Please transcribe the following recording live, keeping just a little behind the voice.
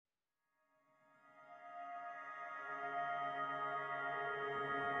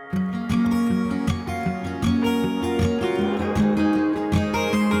Hey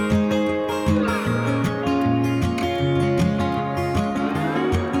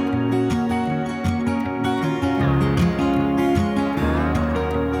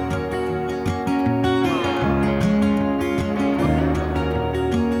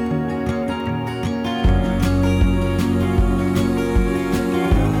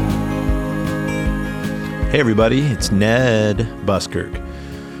everybody, it's Ned Buskirk.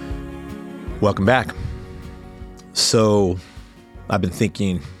 Welcome back. So, I've been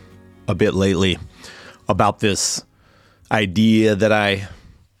thinking a bit lately about this idea that I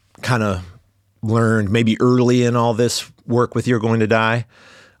kind of learned maybe early in all this work with You're Going to Die.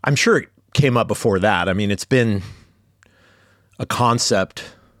 I'm sure it came up before that. I mean, it's been a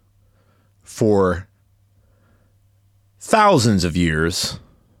concept for thousands of years.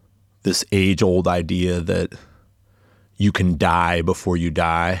 This age-old idea that you can die before you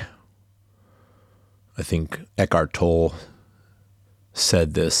die. I think Eckhart Tolle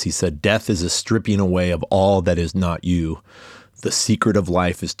said this. He said, "Death is a stripping away of all that is not you. The secret of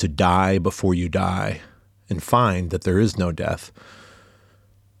life is to die before you die and find that there is no death."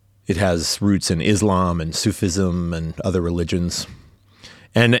 It has roots in Islam and Sufism and other religions.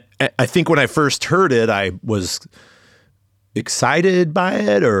 And I think when I first heard it, I was excited by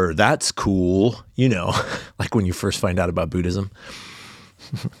it, or that's cool, you know, like when you first find out about Buddhism.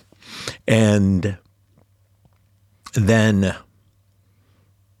 And then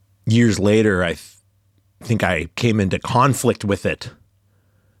years later, I think I came into conflict with it.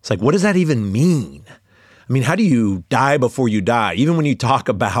 It's like, what does that even mean? I mean, how do you die before you die? Even when you talk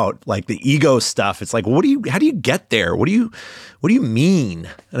about like the ego stuff, it's like, how do you get there? What do you mean?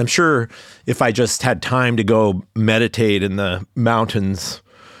 And I'm sure if I just had time to go meditate in the mountains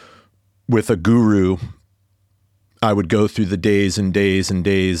with a guru, I would go through the days and days and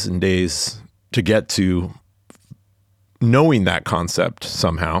days and days to get to knowing that concept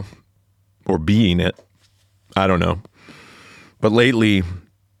somehow, or being it. I don't know. But lately,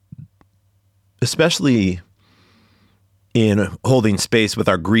 especially in holding space with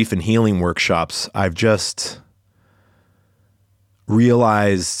our grief and healing workshops, I've just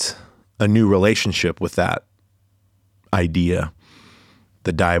realized a new relationship with that idea,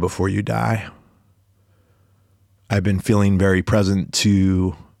 the die before you die. I've been feeling very present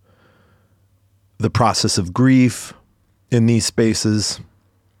to the process of grief in these spaces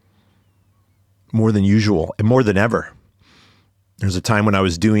more than usual and more than ever. There's a time when I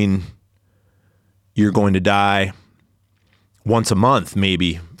was doing You're Going to Die once a month,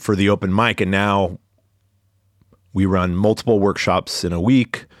 maybe, for the open mic. And now we run multiple workshops in a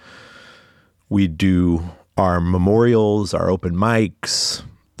week. We do our memorials, our open mics.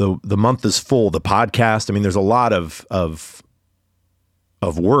 The month is full. The podcast. I mean, there's a lot of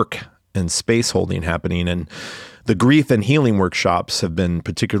work and space holding happening. And the grief and healing workshops have been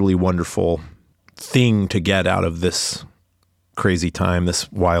particularly wonderful thing to get out of this crazy time,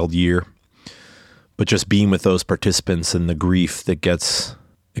 this wild year. But just being with those participants and the grief that gets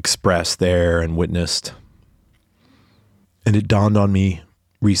expressed there and witnessed. And it dawned on me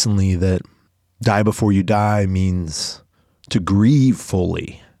recently that die before you die means to grieve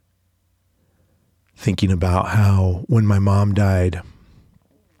fully. Thinking about how when my mom died,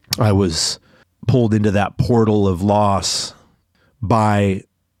 I was pulled into that portal of loss by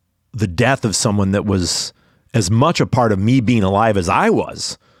the death of someone that was as much a part of me being alive as I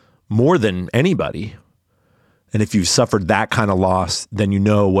was. More than anybody. And if you've suffered that kind of loss, then you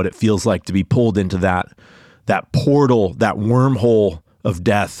know what it feels like to be pulled into that portal, that wormhole of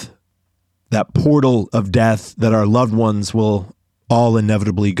death, that portal of death that our loved ones will all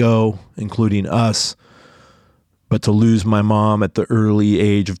inevitably go, including us. But to lose my mom at the early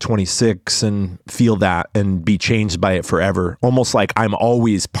age of 26 and feel that and be changed by it forever, almost like I'm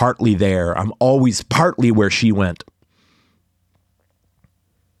always partly there. I'm always partly where she went.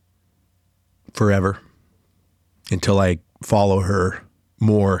 Forever, until I follow her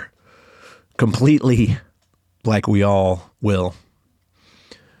more completely, like we all will.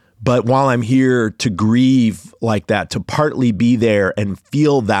 But while I'm here to grieve like that, to partly be there and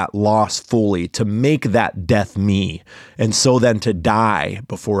feel that loss fully, to make that death me, and so then to die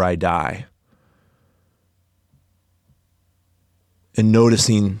before I die. And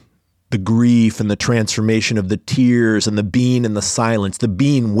noticing the grief and the transformation of the tears and the being in the silence, the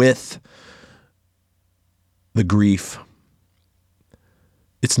being with the grief.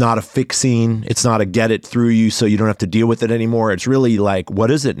 It's not a fixing. It's not a get it through you so you don't have to deal with it anymore. It's really like, what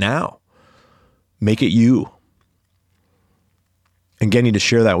is it now? Make it you. And getting to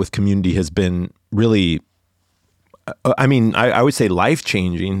share that with community has been really, I would say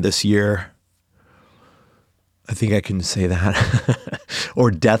life-changing this year. I think I can say that.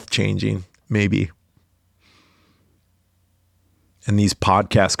 Or death-changing, maybe. And these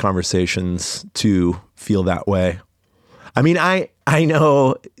podcast conversations too feel that way. I mean, I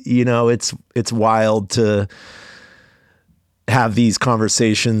know, it's wild to have these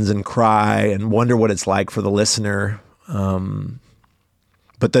conversations and cry and wonder what it's like for the listener.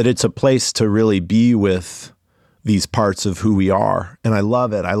 But that it's a place to really be with these parts of who we are. And I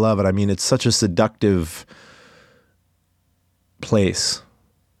love it. I mean, it's such a seductive place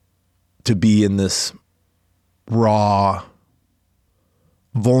to be in this raw,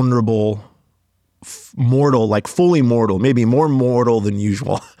 vulnerable, mortal, like fully mortal, maybe more mortal than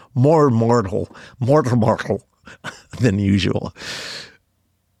usual, more mortal than usual.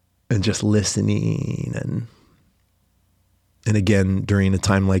 And just listening and again, during a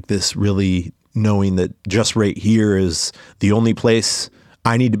time like this, really knowing that just right here is the only place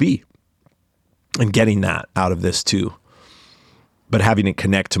I need to be, and getting that out of this too. But having it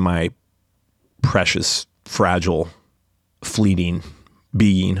connect to my precious, fragile, fleeting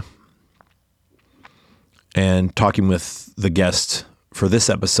being. And talking with the guest for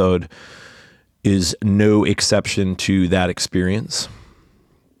this episode is no exception to that experience.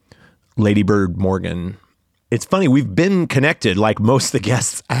 Lady Bird Morgan. It's funny, we've been connected, like most of the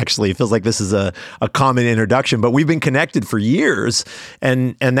guests, actually. It feels like this is a common introduction, but we've been connected for years.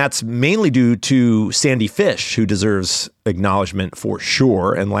 And that's mainly due to Sandy Fish, who deserves acknowledgement for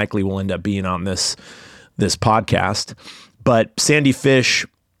sure, and likely will end up being on this podcast. But Sandy Fish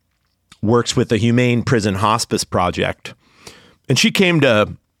works with the Humane Prison Hospice Project. And she came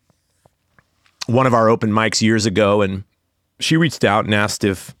to one of our open mics years ago, and she reached out and asked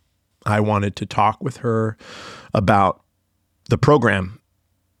if I wanted to talk with her about the program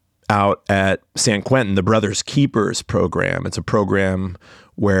out at San Quentin, the Brothers Keepers program. It's a program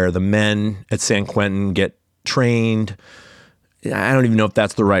where the men at San Quentin get trained. I don't even know if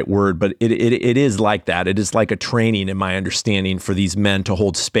that's the right word, but it is like that. It is like a training, in my understanding, for these men to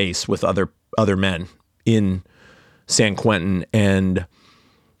hold space with other men in San Quentin, and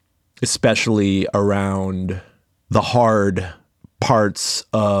especially around the hard parts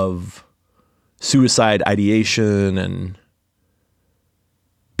of suicide ideation and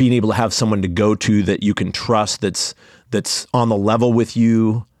being able to have someone to go to that you can trust, that's on the level with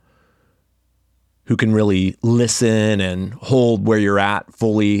you, who can really listen and hold where you're at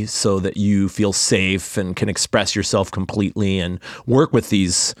fully so that you feel safe and can express yourself completely and work with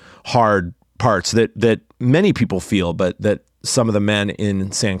these hard parts that many people feel, but that some of the men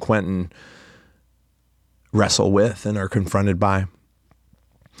in San Quentin wrestle with and are confronted by.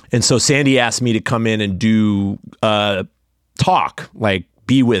 And so Sandy asked me to come in and do a talk, like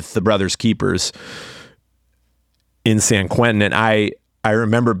be with the Brothers Keepers in San Quentin. And I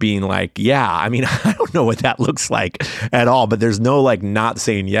remember being like, yeah, I mean, I don't know what that looks like at all, but there's no like not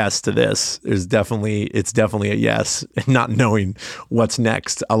saying yes to this. It's definitely a yes, and not knowing what's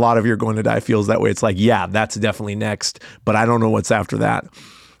next. A lot of You're Going to Die feels that way. It's like, yeah, that's definitely next, but I don't know what's after that.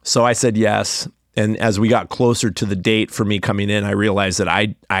 So I said yes. And as we got closer to the date for me coming in, I realized that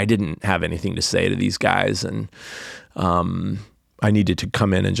I didn't have anything to say to these guys, and I needed to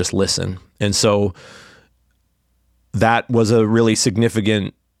come in and just listen. And so that was a really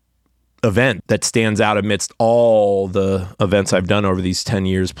significant event that stands out amidst all the events I've done over these 10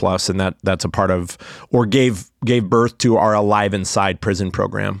 years plus. And that's a part of, or gave birth to, our Alive Inside prison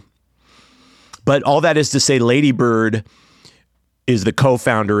program. But all that is to say, Lady Bird is the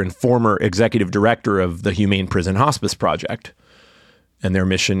co-founder and former executive director of the Humane Prison Hospice Project. And their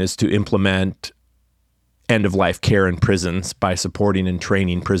mission is to implement end-of-life care in prisons by supporting and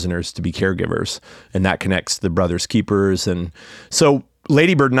training prisoners to be caregivers. And that connects the Brothers Keepers. And so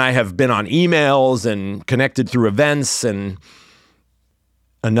Lady Bird and I have been on emails and connected through events. And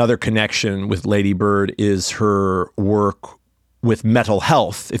another connection with Lady Bird is her work with mental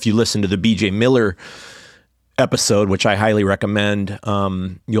health. If you listen to the BJ Miller episode, which I highly recommend,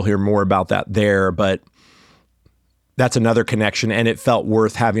 you'll hear more about that there. But that's another connection, and it felt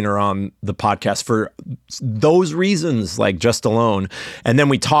worth having her on the podcast for those reasons, like just alone. And then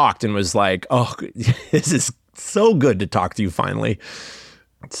we talked and was like, oh, this is so good to talk to you finally.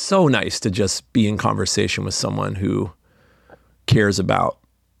 It's so nice to just be in conversation with someone who cares about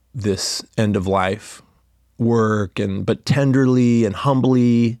this end of life work, but tenderly and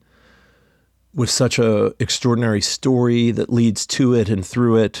humbly, with such a extraordinary story that leads to it and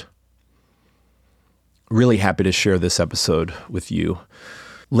through it. Really happy to share this episode with you.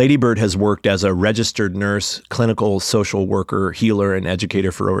 Lady Bird has worked as a registered nurse, clinical social worker, healer, and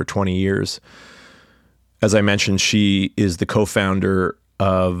educator for over 20 years. As I mentioned, she is the co-founder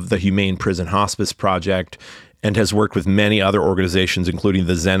of the Humane Prison Hospice Project and has worked with many other organizations, including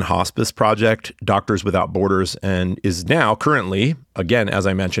the Zen Hospice Project, Doctors Without Borders, and is now currently, again, as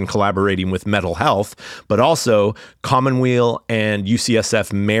I mentioned, collaborating with Mental Health, but also Commonweal and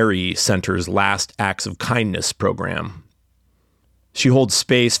UCSF Mary Center's Last Acts of Kindness program. She holds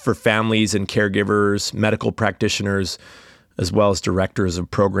space for families and caregivers, medical practitioners, as well as directors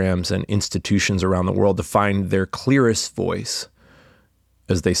of programs and institutions around the world to find their clearest voice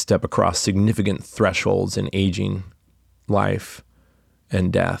as they step across significant thresholds in aging, life,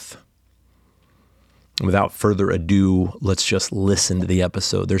 and death. Without further ado, let's just listen to the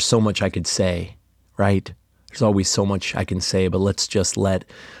episode. There's so much I could say, right? There's always so much I can say, but let's just let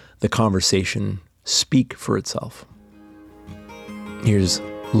the conversation speak for itself. Here's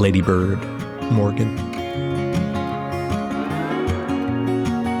Lady Bird Morgan.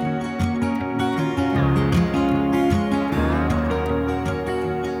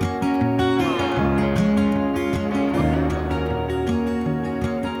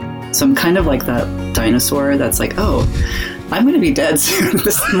 So I'm kind of like that dinosaur that's like, oh, I'm going to be dead soon.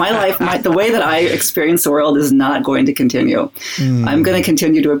 My life, the way that I experience the world is not going to continue. I'm going to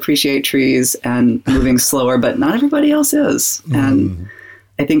continue to appreciate trees and moving slower, but not everybody else is. And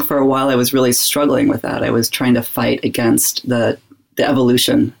I think for a while I was really struggling with that. I was trying to fight against the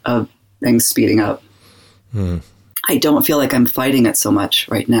evolution of things speeding up. I don't feel like I'm fighting it so much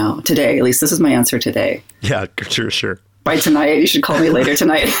right now. Today, at least this is my answer today. Yeah, sure. By tonight, you should call me later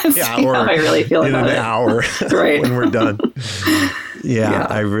tonight. Yeah, or how I really feel in about an it. hour Right. when we're done. Yeah,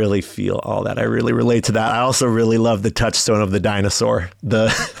 I really feel all that. I really relate to that. I also really love the touchstone of the dinosaur.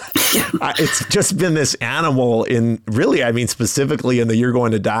 It's just been this animal specifically in the You're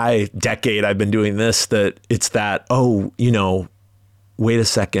Going to Die decade I've been doing this, that it's that, wait a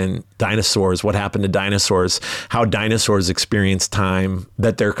second, dinosaurs, what happened to dinosaurs, how dinosaurs experience time,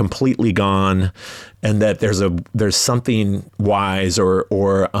 that they're completely gone, and that there's something wise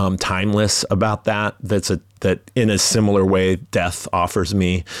or timeless about that. That in a similar way, death offers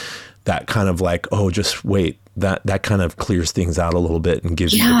me that kind of like, oh, just wait, that kind of clears things out a little bit and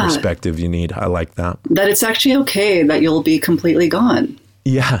gives you the perspective you need. I like that. That it's actually okay that you'll be completely gone.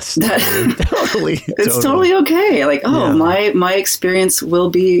 Yes, totally. It's totally okay. Like, my experience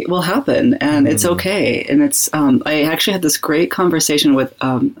will happen, and it's okay. And it's, I actually had this great conversation with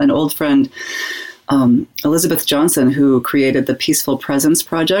an old friend, Elizabeth Johnson, who created the Peaceful Presence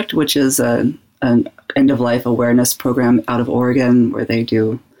Project, which is an end-of-life awareness program out of Oregon, where they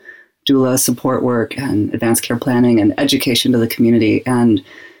do doula support work and advanced care planning and education to the community. And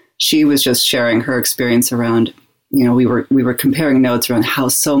she was just sharing her experience around, we were comparing notes around how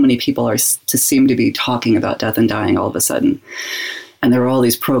so many people are to seem to be talking about death and dying all of a sudden. And there were all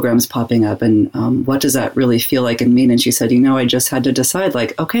these programs popping up, and what does that really feel like and mean? And she said, I just had to decide,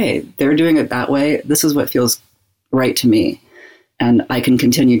 like, okay, they're doing it that way. This is what feels right to me. And I can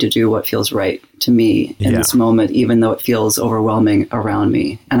continue to do what feels right to me in this moment, even though it feels overwhelming around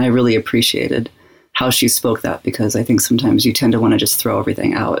me. And I really appreciated how she spoke that, because I think sometimes you tend to want to just throw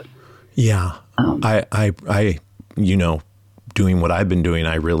everything out. Yeah. I doing what I've been doing,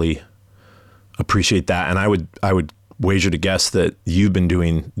 I really appreciate that. And I would wager to guess that you've been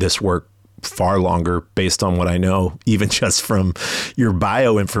doing this work far longer based on what I know, even just from your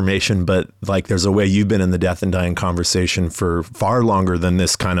bio information. But like, there's a way you've been in the death and dying conversation for far longer than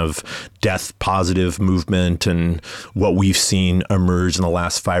this kind of death positive movement and what we've seen emerge in the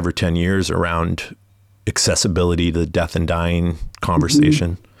last 5 or 10 years around accessibility to the death and dying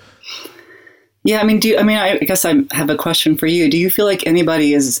conversation. Yeah, I guess I have a question for you. Do you feel like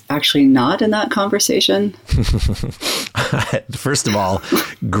anybody is actually not in that conversation? First of all,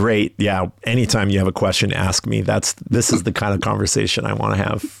 great. Yeah, anytime you have a question, ask me. This is the kind of conversation I want to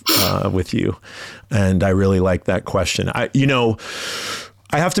have with you. And I really like that question. I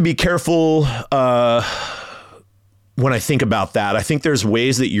have to be careful when I think about that. I think there's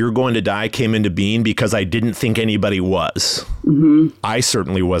ways that You're Going to Die came into being because I didn't think anybody was. I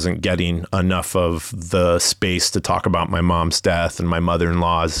certainly wasn't getting enough of the space to talk about my mom's death and my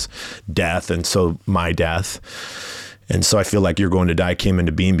mother-in-law's death, and so my death. And so I feel like You're Going to Die came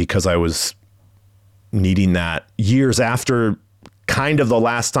into being because I was needing that years after kind of the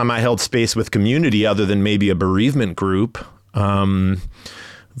last time I held space with community, other than maybe a bereavement group.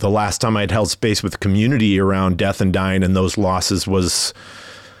 The last time I'd held space with community around death and dying and those losses was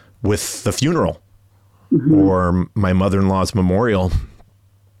with the funeral or my mother-in-law's memorial.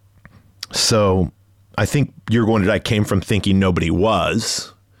 So I think You're Going to Die came from thinking nobody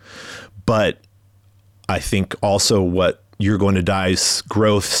was, but I think also what You're Going to Die's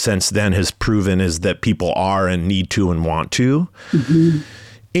growth since then has proven is that people are and need to and want to. Mm-hmm.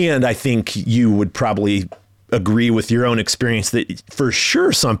 And I think you would probably agree with your own experience that for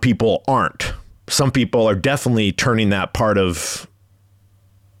sure some people aren't. Some people are definitely turning that part of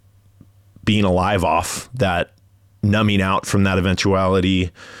being alive off, that numbing out from that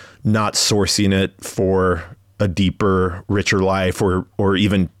eventuality, not sourcing it for a deeper, richer life, or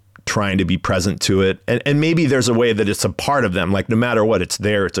even trying to be present to it. And maybe there's a way that it's a part of them, like no matter what, it's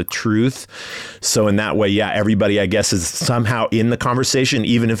there, it's a truth. So in that way, yeah, everybody, I guess, is somehow in the conversation,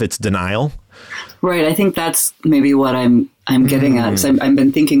 even if it's denial. Right. I think that's maybe what I'm getting at. Because I've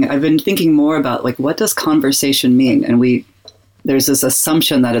been thinking more about, like, what does conversation mean? And there's this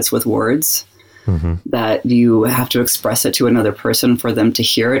assumption that it's with words, that you have to express it to another person for them to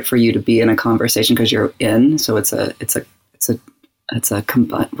hear it, for you to be in a conversation because you're in. So it's a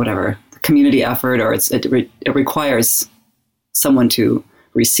whatever community effort, or it requires someone to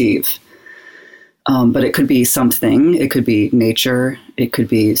receive. But it could be something. It could be nature. It could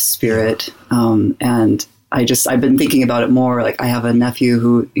be spirit. And I've been thinking about it more. Like, I have a nephew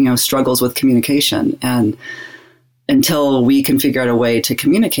who, struggles with communication, and until we can figure out a way to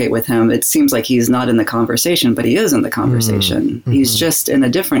communicate with him, it seems like he's not in the conversation, but he is in the conversation. Mm-hmm. He's just in a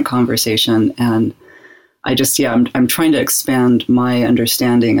different conversation. And I'm trying to expand my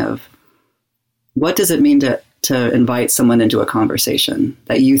understanding of what does it mean to invite someone into a conversation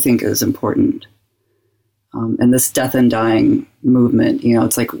that you think is important. And this death and dying movement,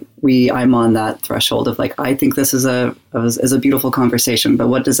 it's like I'm on that threshold of, like, I think this is a beautiful conversation, but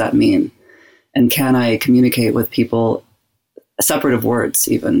what does that mean? And can I communicate with people separate of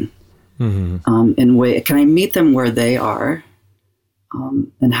words even? Mm-hmm. Can I meet them where they are?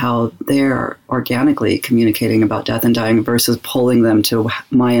 And how they're organically communicating about death and dying versus pulling them to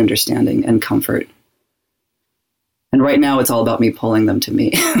my understanding and comfort. And right now it's all about me pulling them to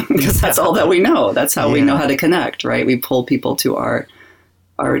me, because that's all that we know. That's how we know how to connect, right? We pull people to our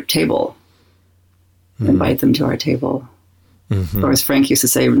table, invite them to our table. Mm-hmm. Or as Frank used to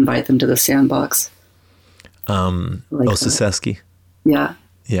say, invite them to the sandbox. Osasesky. Yeah.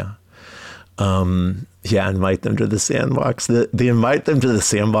 Yeah. Invite them to the sandbox. The invite them to the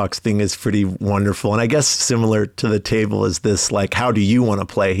sandbox thing is pretty wonderful. And I guess similar to the table is this, like, how do you want to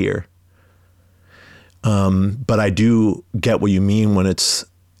play here? But I do get what you mean when it's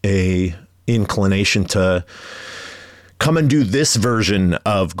a inclination to come and do this version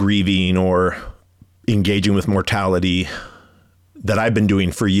of grieving or engaging with mortality that I've been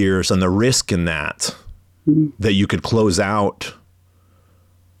doing for years, and the risk in that, that you could close out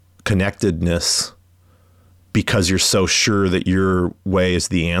connectedness because you're so sure that your way is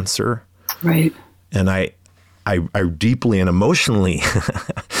the answer. Right. And I deeply and emotionally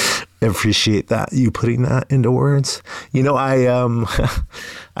appreciate that, you putting that into words.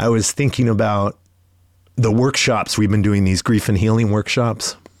 I was thinking about the workshops. We've been doing these grief and healing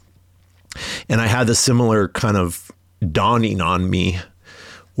workshops, and I had the similar kind of dawning on me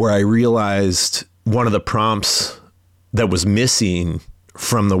where I realized one of the prompts that was missing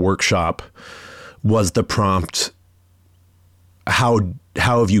from the workshop was the prompt, how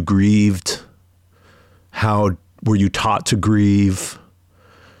have you grieved? How were you taught to grieve?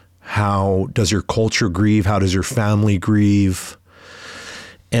 How does your culture grieve? How does your family grieve?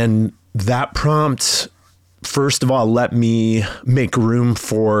 And that prompt, first of all, let me make room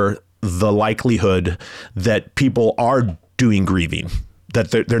for the likelihood that people are doing grieving,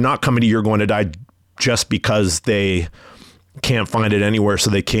 that they're not coming to You're Going to Die just because they can't find it anywhere, so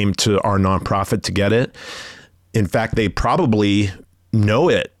they came to our nonprofit to get it. In fact, they probably know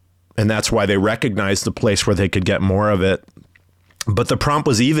it, and that's why they recognize the place where they could get more of it. But the prompt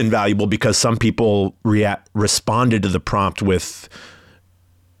was even valuable because some people responded to the prompt with,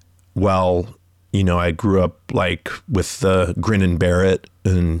 well, I grew up like with the grin and bear it,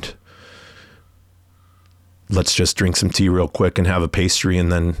 and let's just drink some tea real quick and have a pastry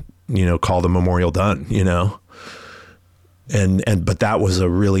and then, call the memorial done, But that was a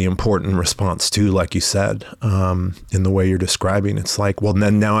really important response too, like you said, in the way you're describing. It's like, well,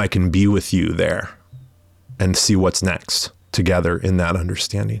 then now I can be with you there and see what's next together in that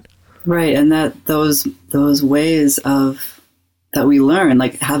understanding. Right. And that those ways of that we learn,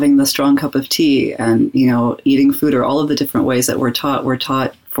 like having the strong cup of tea and, eating food, or all of the different ways that we're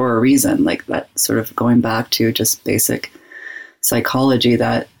taught for a reason, like that sort of going back to just basic psychology,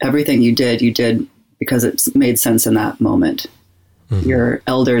 that everything you did because it made sense in that moment. Mm-hmm. Your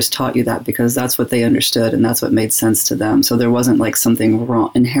elders taught you that because that's what they understood and that's what made sense to them. So there wasn't like something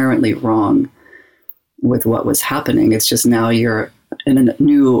inherently wrong with what was happening. It's just now you're in a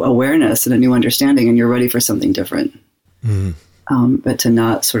new awareness and a new understanding, and you're ready for something different. but to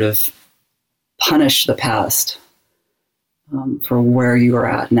not sort of punish the past for where you are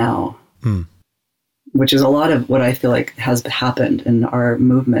at now, which is a lot of what I feel like has happened in our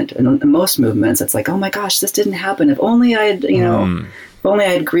movement. And in most movements, it's like, oh my gosh, this didn't happen. If only I had, if only I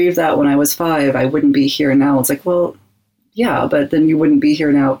had grieved that when I was 5, I wouldn't be here now. It's like, well, yeah, but then you wouldn't be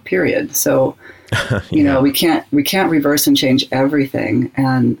here now, period. So, we can't reverse and change everything.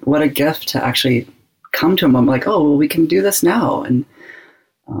 And what a gift to actually come to a moment like, oh, well, we can do this now. And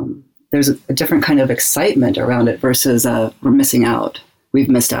there's a different kind of excitement around it versus we're missing out. We've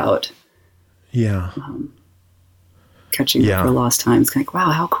missed out. Yeah. Catching up for lost time. It's like,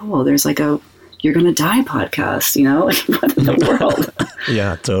 wow, how cool. There's like a You're Gonna Die podcast, what in the world?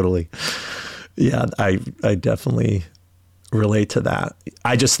 Yeah, totally. Yeah, I definitely relate to that.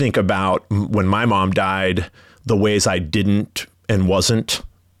 I just think about when my mom died, the ways I didn't and wasn't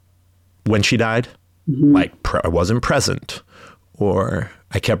when she died. Like I wasn't present, or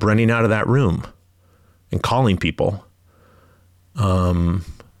I kept running out of that room and calling people. And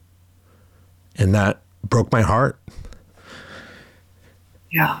that broke my heart.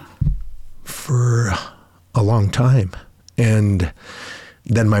 Yeah. For a long time. And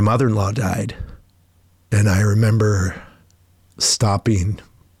then my mother-in-law died. And I remember stopping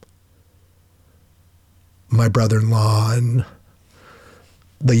my brother-in-law and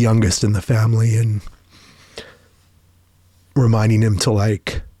the youngest in the family and reminding him to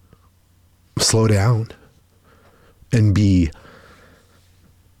like slow down and be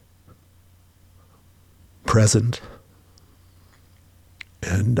present.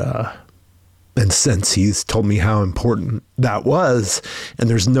 And since he's told me how important that was, and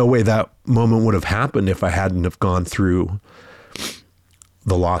there's no way that moment would have happened if I hadn't have gone through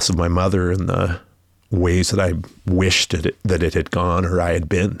the loss of my mother and the ways that I wished that it had gone or I had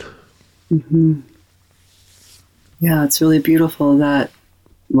been. Yeah, it's really beautiful that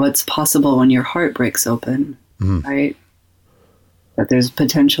what's possible when your heart breaks open, right? That there's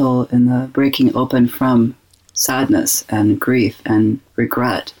potential in the breaking open from sadness and grief and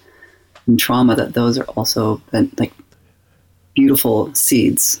regret and trauma, that those are also like beautiful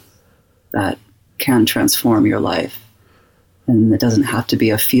seeds that can transform your life. And it doesn't have to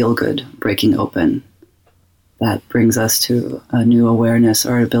be a feel-good breaking open. That brings us to a new awareness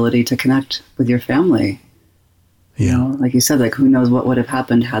or ability to connect with your family. Yeah. Like you said, like who knows what would have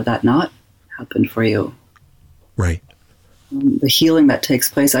happened had that not happened for you. Right. The healing that takes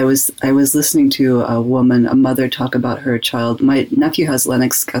place. I was listening to a mother talk about her child. My nephew has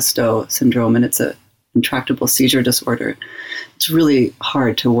Lennox-Gastaut syndrome, and it's an intractable seizure disorder. It's really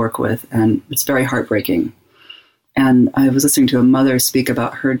hard to work with, and it's very heartbreaking. And I was listening to a mother speak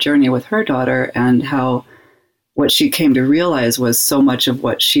about her journey with her daughter and how what she came to realize was so much of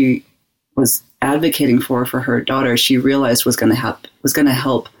what she was advocating for her daughter, she realized was going to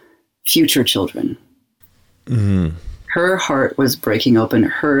help future children. Her heart was breaking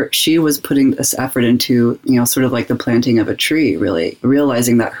open. She was putting this effort into, sort of like the planting of a tree, really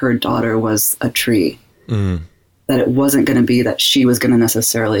realizing that her daughter was a tree, that it wasn't going to be that she was going to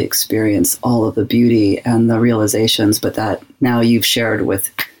necessarily experience all of the beauty and the realizations, but that now you've shared with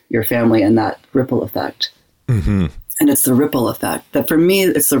your family and that ripple effect. And it's the ripple effect that for me,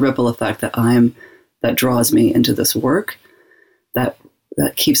 it's the ripple effect that draws me into this work, that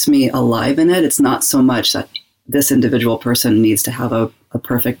keeps me alive in it. It's not so much that this individual person needs to have a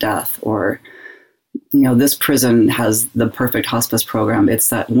perfect death, or, this prison has the perfect hospice program. It's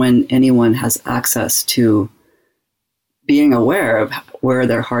that when anyone has access to being aware of where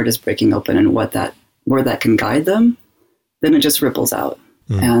their heart is breaking open and where that can guide them, then it just ripples out.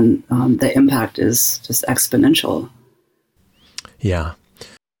 And the impact is just exponential. Yeah.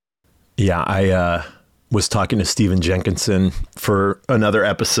 Yeah. I was talking to Stephen Jenkinson for another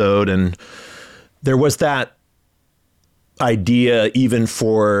episode, and there was that idea, even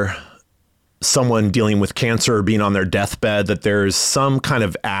for someone dealing with cancer or being on their deathbed, that there's some kind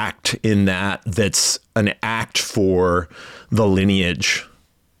of act in that's an act for the lineage,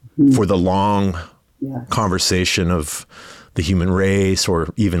 for the long conversation of the human race, or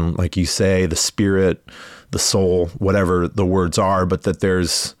even, like you say, the spirit, the soul, whatever the words are, but that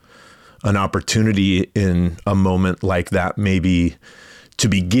there's an opportunity in a moment like that, maybe to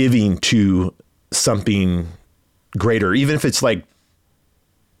be giving to something greater, even if it's like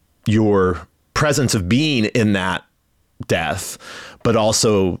your presence of being in that death, but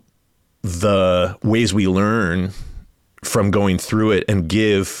also the ways we learn from going through it and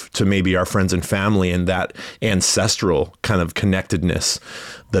give to maybe our friends and family, and that ancestral kind of connectedness,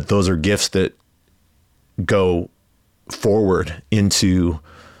 that those are gifts that go forward into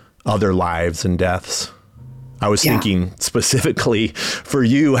other lives and deaths. I was thinking specifically for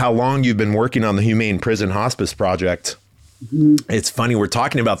you, how long you've been working on the Humane Prison Hospice Project. Mm-hmm. It's funny we're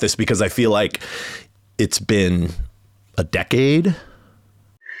talking about this because I feel like it's been a decade.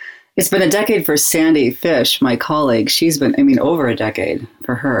 It's been a decade for Sandy Fish, my colleague. She's been, over a decade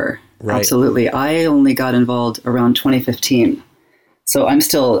for her. Right. Absolutely. I only got involved around 2015. So I'm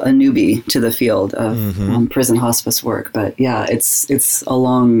still a newbie to the field of prison hospice work. But yeah, it's a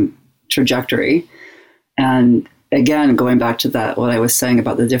long trajectory. And again, going back to that, what I was saying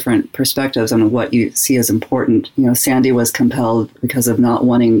about the different perspectives on what you see as important, Sandy was compelled because of not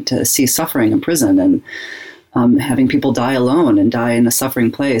wanting to see suffering in prison and having people die alone and die in a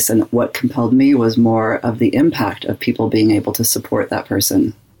suffering place. And what compelled me was more of the impact of people being able to support that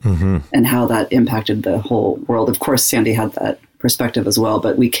person and how that impacted the whole world. Of course, Sandy had that perspective as well,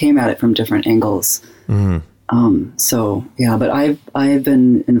 but we came at it from different angles. But I've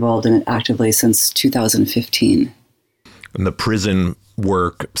been involved in it actively since 2015. And the prison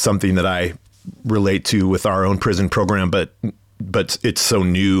work, something that I relate to with our own prison program, but it's so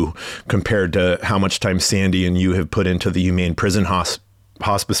new compared to how much time Sandy and you have put into the Humane Prison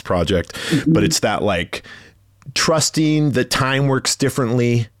Hospice Project. But it's that like trusting that time works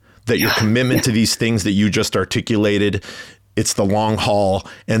differently, that your commitment to these things that you just articulated, it's the long haul,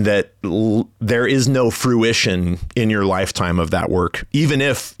 and that there is no fruition in your lifetime of that work. Even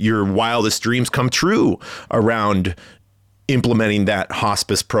if your wildest dreams come true around implementing that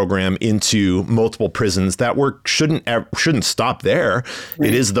hospice program into multiple prisons, that work shouldn't stop there. Right.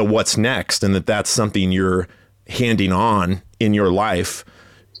 It is the what's next, and that's something you're handing on in your life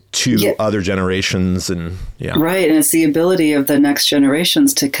to other generations. And right. And it's the ability of the next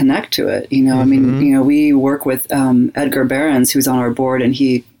generations to connect to it. We work with Edgar Behrens, who's on our board, and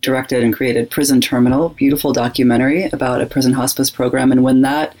he directed and created Prison Terminal, beautiful documentary about a prison hospice program. And when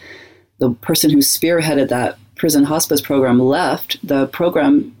the person who spearheaded that prison hospice program left, the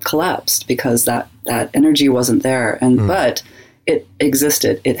program collapsed because that energy wasn't there. But it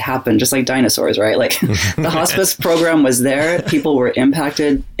existed. It happened just like dinosaurs, right? Like the hospice program was there. People were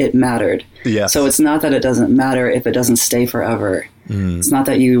impacted. It mattered. Yes. So it's not that it doesn't matter if it doesn't stay forever. It's not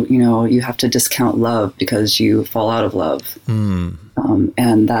that you have to discount love because you fall out of love.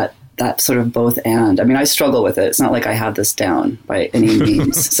 And that sort of both and. I struggle with it. It's not like I have this down by any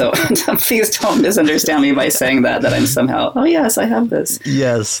means. So please don't misunderstand me by saying that I'm somehow, oh yes, I have this.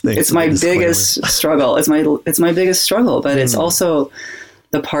 Yes. It's my biggest struggle. It's my biggest struggle, but it's also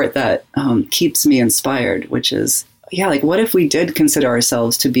the part that keeps me inspired, which is, like what if we did consider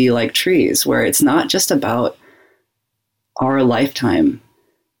ourselves to be like trees, where it's not just about our lifetime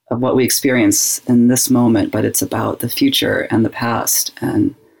of what we experience in this moment, but it's about the future and the past.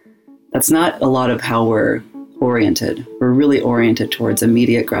 And that's not a lot of how we're oriented. We're really oriented towards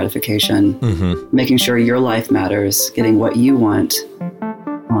immediate gratification, making sure your life matters, getting what you want,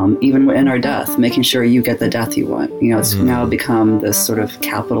 even in our death, making sure you get the death you want. It's now become this sort of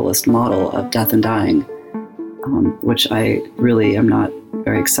capitalist model of death and dying, which I really am not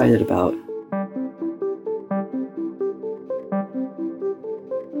very excited about.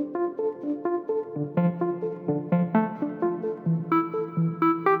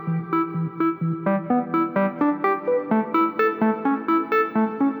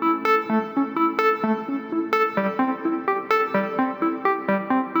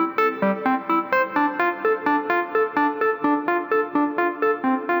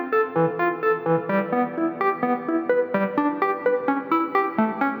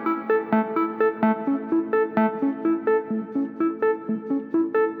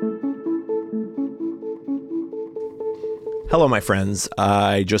 Hello, my friends.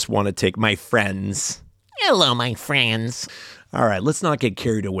 I just want to take my friends. Hello, my friends. All right, let's not get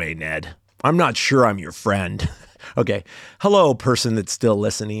carried away, Ned. I'm not sure I'm your friend. Okay. Hello, person that's still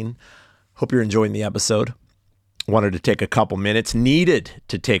listening. Hope you're enjoying the episode. Wanted to take a couple minutes, needed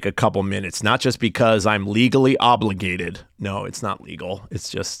to take a couple minutes, not just because I'm legally obligated. No, it's not legal. It's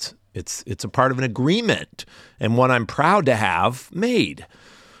just, it's a part of an agreement, and one I'm proud to have made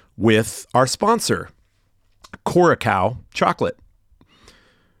with our sponsor, Curacao Chocolate.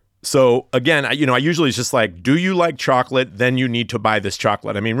 So again, I usually it's just like, do you like chocolate? Then you need to buy this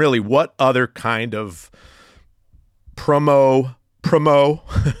chocolate. Really, what other kind of promo,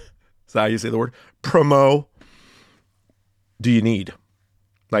 is that how you say the word? Promo do you need?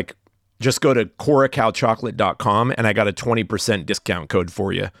 Like, just go to CuracaoChocolate.com and I got a 20% discount code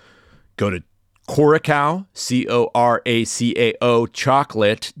for you. Go to Curacao, Coracao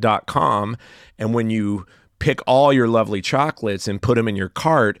chocolate.com, and when you pick all your lovely chocolates and put them in your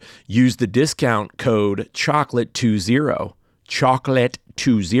cart, use the discount code chocolate20,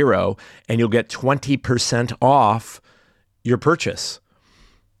 chocolate20, and you'll get 20% off your purchase.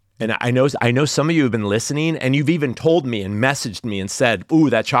 And I know some of you have been listening, and you've even told me and messaged me and said, ooh,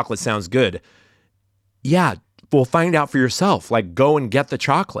 that chocolate sounds good. Yeah, well, find out for yourself. Like, go and get the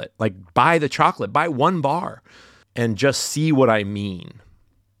chocolate. Like, buy the chocolate. Buy one bar and just see what I mean.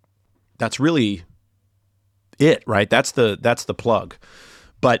 That's really it, right? That's the plug.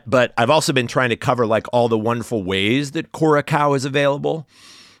 But I've also been trying to cover like all the wonderful ways that Curacao is available.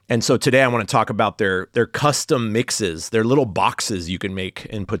 And so today I want to talk about their custom mixes, their little boxes you can make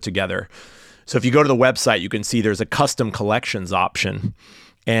and put together. So if you go to the website, you can see there's a custom collections option.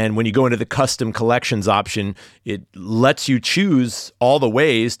 And when you go into the custom collections option, it lets you choose all the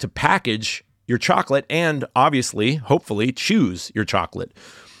ways to package your chocolate and obviously, hopefully, choose your chocolate.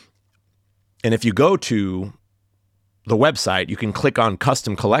 And if you go to the website, you can click on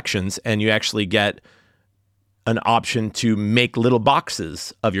custom collections and you actually get an option to make little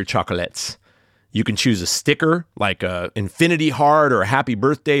boxes of your chocolates. You can choose a sticker like a infinity heart or a happy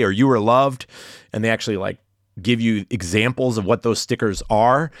birthday or you were loved. And they actually like give you examples of what those stickers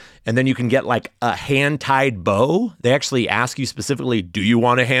are. And then you can get like a hand-tied bow. They actually ask you specifically, do you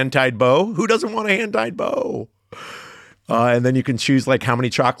want a hand-tied bow? Who doesn't want a hand-tied bow? And then you can choose like how many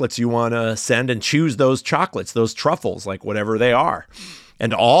chocolates you want to send and choose those chocolates, those truffles, like whatever they are.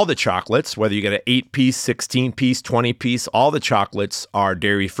 And all the chocolates, whether you get an 8-piece, 16-piece, 20-piece, all the chocolates are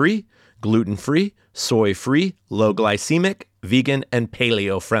dairy-free, gluten-free, soy-free, low glycemic, vegan, and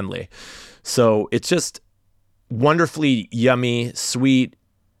paleo-friendly. So it's just wonderfully yummy, sweet,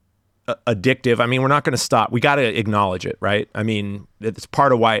 addictive. I mean, we're not going to stop. We got to acknowledge it, right? I mean, it's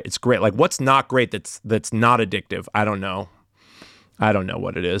part of why it's great. Like, what's not great that's not addictive? I don't know. I don't know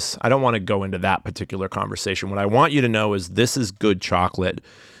what it is. I don't want to go into that particular conversation. What I want you to know is this is good chocolate.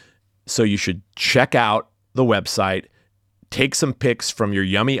 So you should check out the website, take some pics from your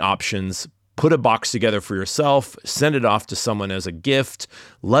yummy options, put a box together for yourself, send it off to someone as a gift,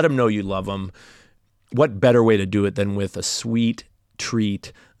 let them know you love them. What better way to do it than with a sweet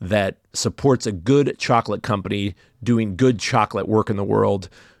treat that supports a good chocolate company doing good chocolate work in the world,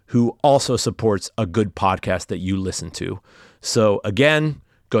 who also supports a good podcast that you listen to. So again,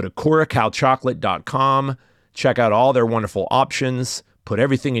 go to CuracaoChocolate.com, check out all their wonderful options, put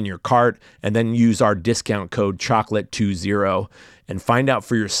everything in your cart, and then use our discount code chocolate20 and find out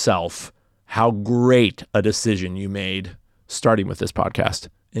for yourself how great a decision you made starting with this podcast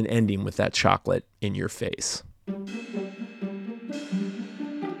and ending with that chocolate in your face.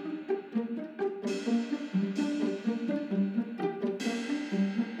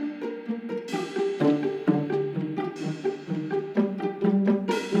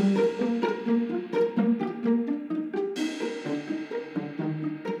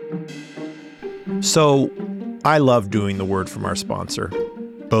 So I love doing the word from our sponsor,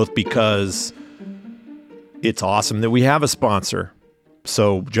 both because it's awesome that we have a sponsor.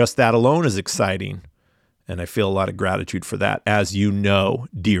 So just that alone is exciting. And I feel a lot of gratitude for that, as you know,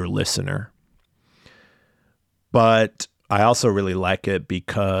 dear listener. But I also really like it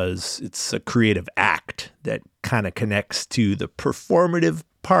because it's a creative act that kind of connects to the performative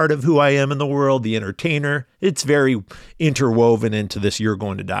part of who I am in the world, the entertainer. It's very interwoven into this You're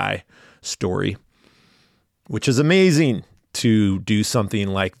Going to Die story, which is amazing to do something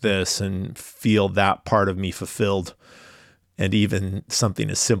like this and feel that part of me fulfilled. And even something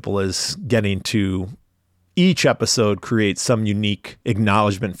as simple as getting to each episode create some unique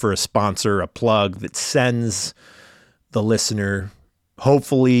acknowledgement for a sponsor, a plug that sends the listener,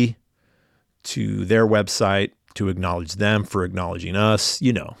 hopefully, to their website to acknowledge them for acknowledging us.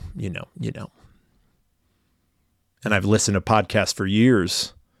 You know. And I've listened to podcasts for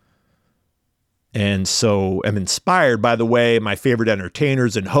years. And so I'm inspired by the way my favorite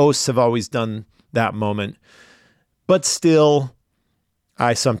entertainers and hosts have always done that moment. But still,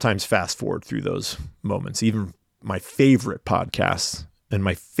 I sometimes fast forward through those moments. Even my favorite podcasts and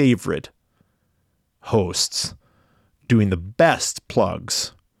my favorite hosts doing the best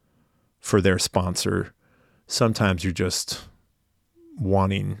plugs for their sponsor. Sometimes you're just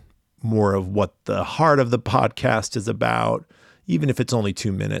wanting more of what the heart of the podcast is about, even if it's only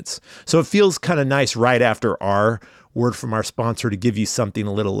 2 minutes. So it feels kind of nice right after our word from our sponsor to give you something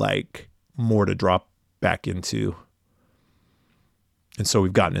a little like more to drop back into. And so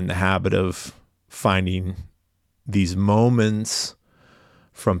we've gotten in the habit of finding these moments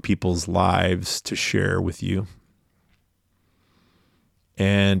from people's lives to share with you.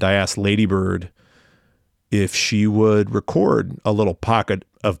 And I asked Ladybird if she would record a little pocket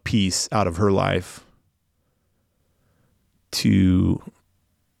of peace out of her life to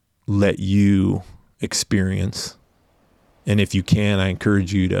let you experience And if you can, I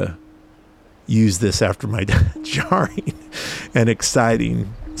encourage you to use this after my jarring and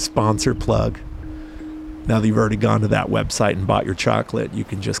exciting sponsor plug. Now that you've already gone to that website and bought your chocolate, you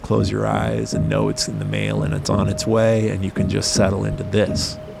can just close your eyes and know it's in the mail and it's on its way, and you can just settle into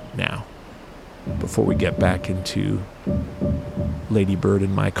this now before we get back into Lady Bird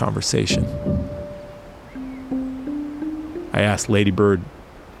and my conversation. I asked Lady Bird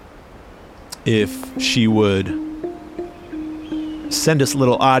if she would send us a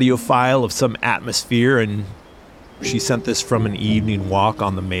little audio file of some atmosphere, and she sent this from an evening walk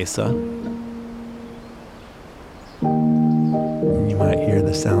on the mesa. You might hear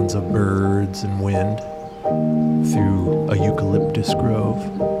the sounds of birds and wind through a eucalyptus grove.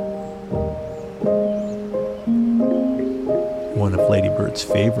 One of Lady Bird's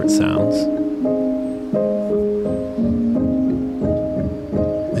favorite sounds.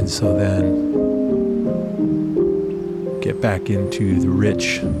 And so then get back into the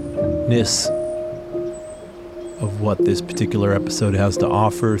richness of what this particular episode has to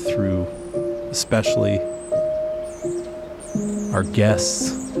offer through especially our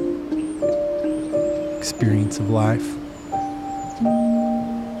guests' experience of life.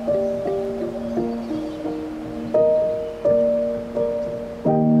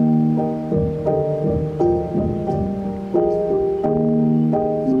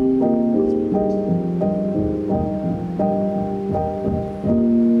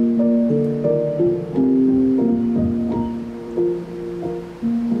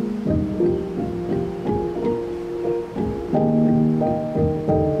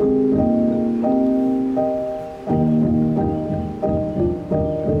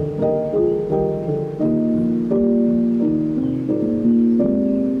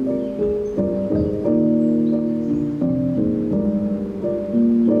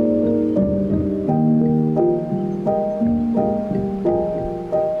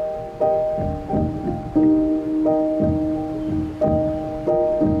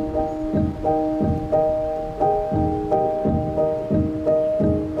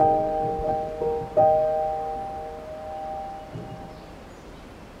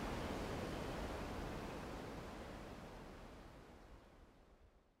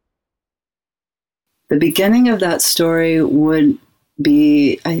 The beginning of that story would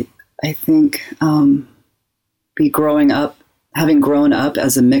be, I think, be growing up, having grown up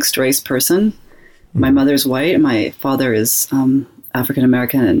as a mixed race person. My mother's white, and my father is African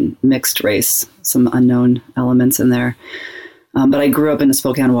American and mixed race, some unknown elements in there. But I grew up in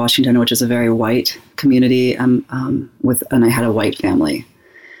Spokane, Washington, which is a very white community, and I had a white family.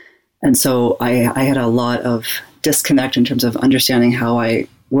 And so I had a lot of disconnect in terms of understanding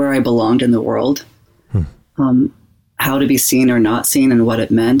where I belonged in the world. How to be seen or not seen and what it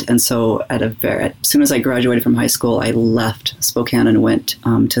meant. And so as soon as I graduated from high school, I left Spokane and went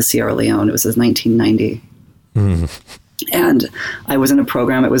to Sierra Leone. It was 1990. And I was in a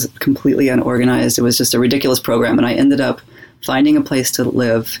program. It was completely unorganized. It was just a ridiculous program. And I ended up finding a place to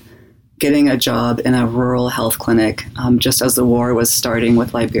live, getting a job in a rural health clinic, just as the war was starting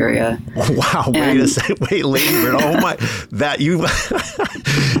with Liberia. Wow! Wait a second. Wait, Lady Bird. Oh my! That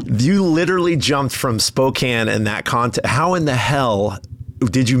you literally jumped from Spokane and that context. How in the hell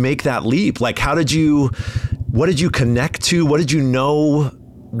did you make that leap? Like, what did you connect to? What did you know?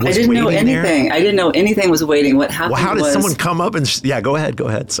 I didn't know anything. There? I didn't know anything was waiting. What happened? Well, how did someone come up and? Go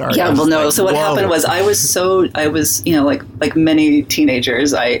ahead. Sorry. Yeah. Well, no. So what happened was I was like many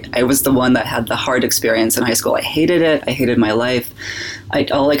teenagers. I was the one that had the hard experience in high school. I hated it. I hated my life.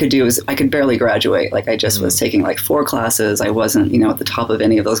 All I could do was I could barely graduate. Like I just was taking like 4 classes. I wasn't at the top of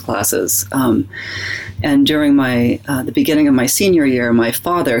any of those classes. And during the beginning of my senior year, my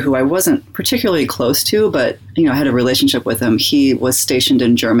father, who I wasn't particularly close to, but I had a relationship with him. He was stationed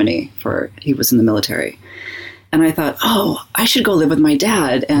in Germany he was in the military. And I thought, I should go live with my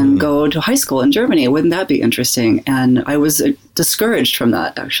dad and go to high school in Germany. Wouldn't that be interesting? And I was discouraged from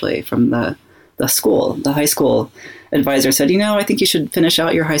that, actually, from the school. The high school advisor said, I think you should finish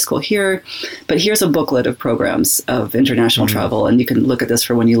out your high school here, but here's a booklet of programs of international travel, and you can look at this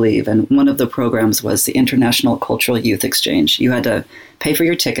for when you leave. And one of the programs was the International Cultural Youth Exchange. You had to pay for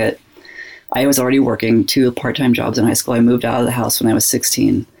your ticket. I was already working 2 part-time jobs in high school. I moved out of the house when I was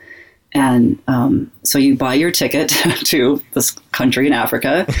 16. And so you buy your ticket to this country in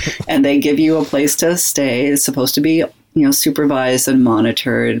Africa, and they give you a place to stay. It's supposed to be, supervised and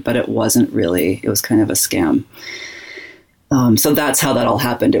monitored, but it wasn't really. It was kind of a scam. So that's how that all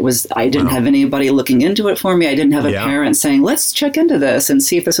happened. I didn't have anybody looking into it for me. I didn't have a parent saying, let's check into this and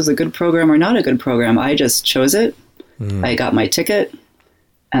see if this is a good program or not a good program. I just chose it. I got my ticket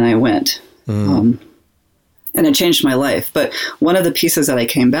and I went. And it changed my life. But one of the pieces that I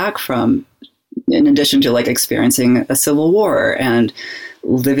came back from, in addition to like experiencing a civil war and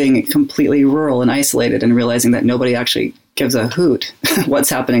living completely rural and isolated and realizing that nobody actually gives a hoot what's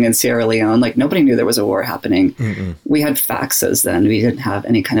happening in Sierra Leone. Like nobody knew there was a war happening. Mm-mm. We had faxes then. We didn't have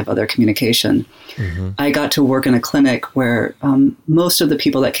any kind of other communication. Mm-hmm. I got to work in a clinic where most of the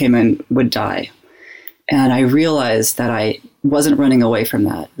people that came in would die. And I realized that I wasn't running away from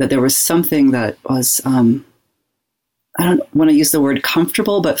that there was something that was, I don't want to use the word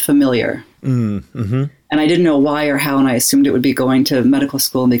comfortable, but familiar. Mm-hmm. And I didn't know why or how, and I assumed it would be going to medical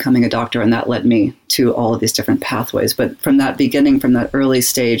school and becoming a doctor, and that led me to all of these different pathways. But from that beginning, from that early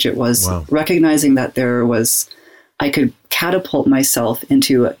stage, it was recognizing that I could catapult myself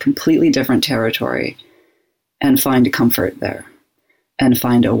into a completely different territory and find comfort there and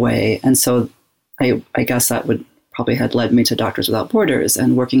find a way. And so I guess that would probably had led me to Doctors Without Borders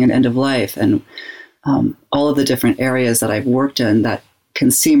and working in end of life and all of the different areas that I've worked in that can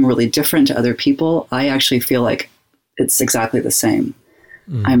seem really different to other people. I actually feel like it's exactly the same.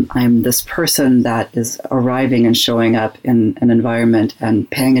 I'm this person that is arriving and showing up in an environment and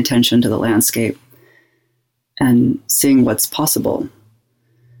paying attention to the landscape and seeing what's possible.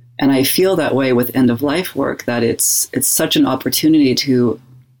 And I feel that way with end of life work, that it's such an opportunity to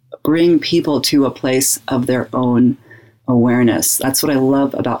bring people to a place of their own awareness. That's what I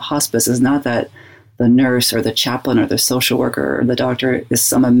love about hospice, is not that the nurse or the chaplain or the social worker or the doctor is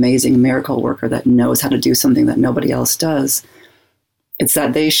some amazing miracle worker that knows how to do something that nobody else does. It's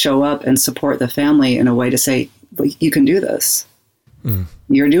that they show up and support the family in a way to say, you can do this.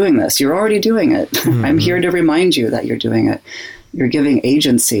 You're doing this. You're already doing it. Mm-hmm. I'm here to remind you that you're doing it. You're giving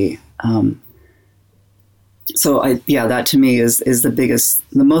agency. So that to me is the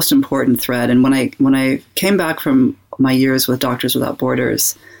most important thread. And when I came back from my years with Doctors Without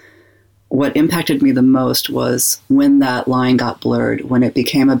Borders, what impacted me the most was when that line got blurred, when it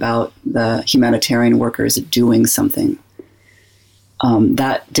became about the humanitarian workers doing something.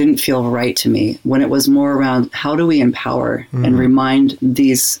 That didn't feel right to me. When it was more around how do we empower and remind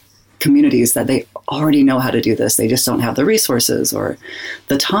these communities that they already know how to do this. They just don't have the resources or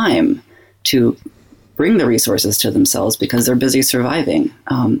the time to bring the resources to themselves because they're busy surviving.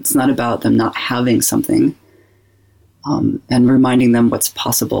 It's not about them not having something. And reminding them what's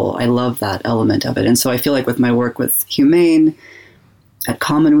possible. I love that element of it. And so I feel like with my work with Humane, at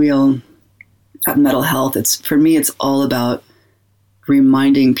Commonweal, at Mental Health, for me, it's all about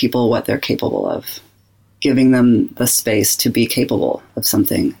reminding people what they're capable of, giving them the space to be capable of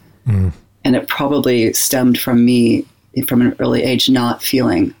something. And it probably stemmed from me from an early age not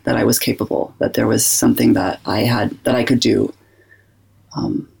feeling that I was capable, that there was something that I could do.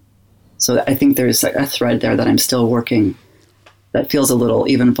 So I think there's a thread there that I'm still working that feels a little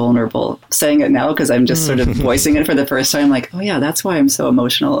even vulnerable. Saying it now because I'm just sort of voicing it for the first time, like, oh yeah, that's why I'm so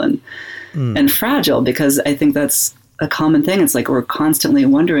emotional and fragile, because I think that's a common thing. It's like we're constantly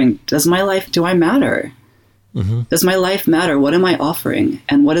wondering, do I matter? Mm-hmm. Does my life matter? What am I offering?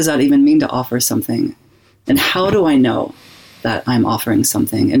 And what does that even mean to offer something? And how do I know that I'm offering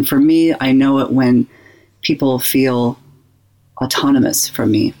something? And for me, I know it when people feel autonomous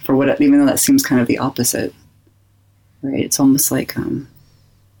from me, even though that seems kind of the opposite, right? It's almost like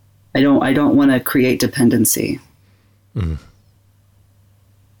I don't want to create dependency. I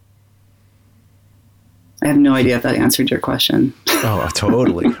have no idea if that answered your question. Oh,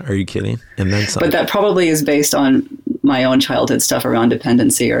 totally. Are you kidding? And then some. But that probably is based on my own childhood stuff around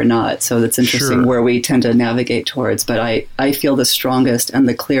dependency or not. So that's interesting where we tend to navigate towards. But I feel the strongest and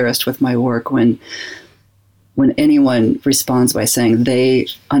the clearest with my work when anyone responds by saying they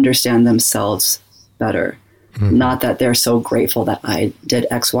understand themselves better, not that they're so grateful that I did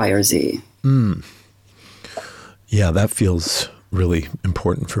X, Y, or Z. Yeah, that feels really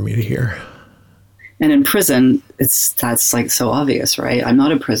important for me to hear. And in prison, that's like so obvious, right? I'm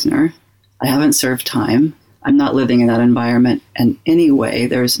not a prisoner. I haven't served time. I'm not living in that environment. And anyway,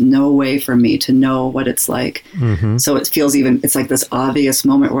 there's no way for me to know what it's like. So it feels it's like this obvious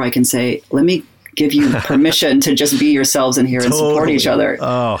moment where I can say, let me give you permission to just be yourselves in here and support each other.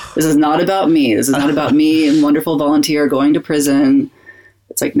 This is not about me. This is not about me and wonderful volunteer going to prison.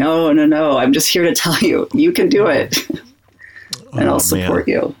 It's like, no. I'm just here to tell you, you can do it. And I'll support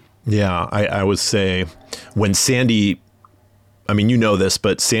you. Yeah. I would say when Sandy, I mean, you know this,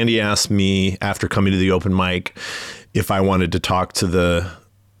 but Sandy asked me after coming to the open mic if I wanted to talk to the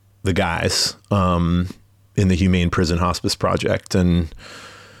guys in the Humane Prison Hospice Project. And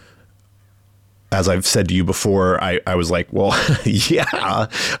as I've said to you before, I was like, well, yeah,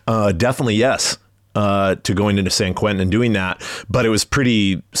 definitely yes, to going into San Quentin and doing that. But it was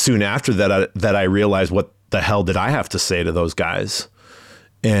pretty soon after that I realized what the hell did I have to say to those guys?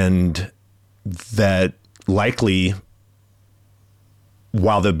 And that likely,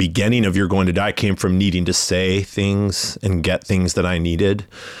 while the beginning of You're Going to Die came from needing to say things and get things that I needed,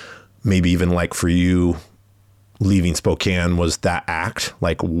 maybe even like for you, leaving Spokane was that act,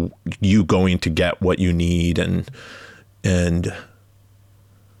 like you going to get what you need and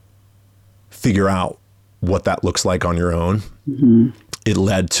figure out what that looks like on your own. Mm-hmm. It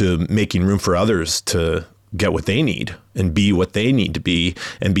led to making room for others to get what they need and be what they need to be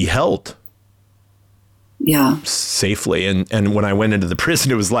and be held. Yeah. Safely. And when I went into the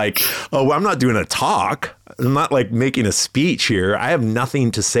prison, it was like, oh, I'm not doing a talk. I'm not like making a speech here. I have nothing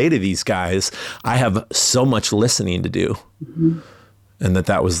to say to these guys. I have so much listening to do. Mm-hmm. And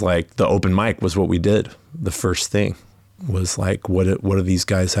that was like the open mic was what we did. The first thing was like, what do these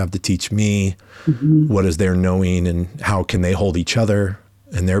guys have to teach me? Mm-hmm. What is their knowing and how can they hold each other?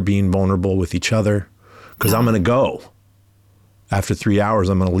 And they're being vulnerable with each other. Because I'm going to go. After 3 hours,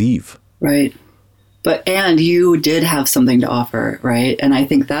 I'm going to leave. Right. And you did have something to offer, right? And I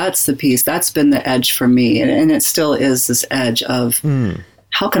think that's the piece. That's been the edge for me. And it still is this edge of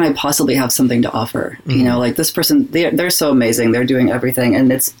how can I possibly have something to offer? You know, like this person, they're so amazing. They're doing everything.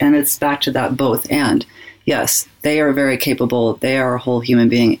 And it's back to that both and. Yes, they are very capable. They are a whole human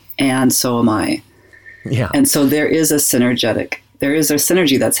being. And so am I. Yeah. And so there is a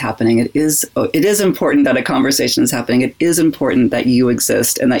synergy that's happening. It is important that a conversation is happening. It is important that you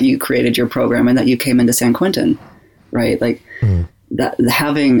exist and that you created your program and that you came into San Quentin, right? Like that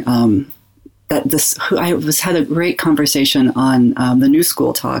having I had a great conversation on the New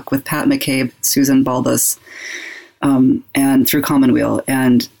School Talk with Pat McCabe, Susan Balbus, and through Commonweal.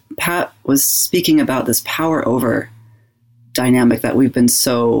 And Pat was speaking about this power over dynamic that we've been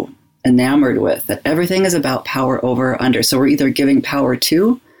so enamored with, that everything is about power over or under. So we're either giving power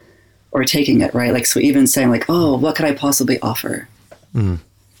to or taking it, right? Like, so even saying like, oh, what could I possibly offer?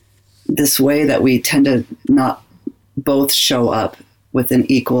 This way that we tend to not both show up with anything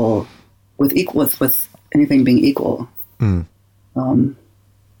being equal.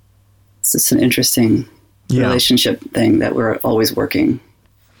 It's just an interesting relationship thing that we're always working.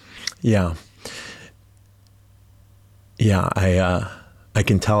 Yeah. Yeah. I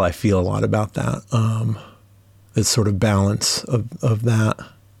can tell I feel a lot about that. This sort of balance of that,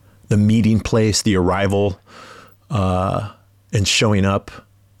 the meeting place, the arrival, and showing up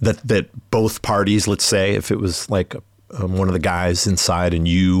that both parties, let's say, if it was like one of the guys inside and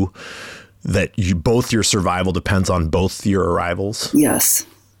you, that you both your survival depends on both your arrivals. Yes.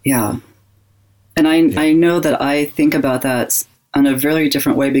 Yeah. And I know that I think about that in a very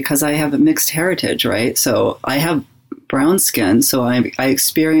different way because I have a mixed heritage, right? So I have brown skin, so I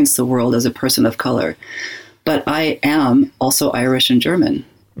experience the world as a person of color, but I am also Irish and German.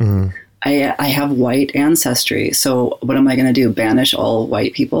 I have white ancestry. So what am I going to do? Banish all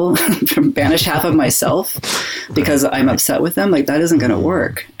white people? Banish half of myself because I'm upset with them? Like that isn't going to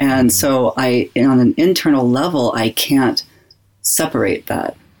work. And so on an internal level, I can't separate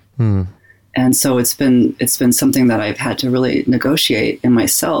that. And so it's been something that I've had to really negotiate in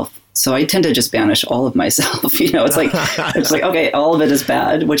myself. So I tend to just banish all of myself. You know, it's like, okay, all of it is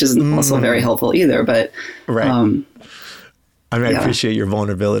bad, which isn't also very helpful either. But right. I mean, I appreciate your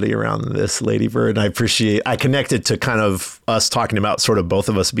vulnerability around this, Lady Bird. And I connected to kind of us talking about sort of both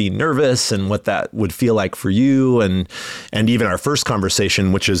of us being nervous and what that would feel like for you. And even our first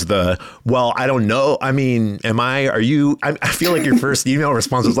conversation, which is I don't know. I mean, I feel like your first email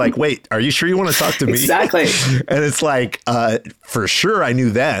response was like, wait, are you sure you want to talk to me? Exactly. And it's like, for sure I knew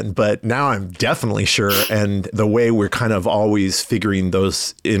then, but now I'm definitely sure. And the way we're kind of always figuring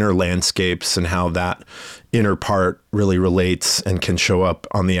those inner landscapes and how that inner part really relates and can show up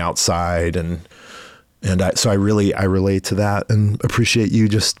on the outside. So I relate to that and appreciate you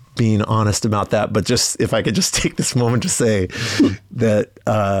just being honest about that. But just, if I could just take this moment to say that,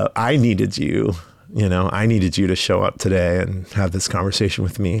 I needed you to show up today and have this conversation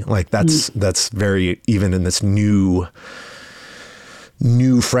with me. Like that's very, even in this new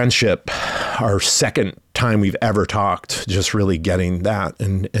friendship, our second time we've ever talked, just really getting that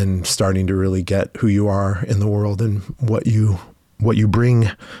and starting to really get who you are in the world and what you bring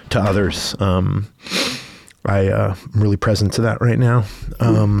to others. I'm really present to that right now.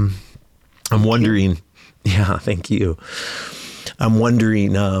 I'm wondering, thank you. I'm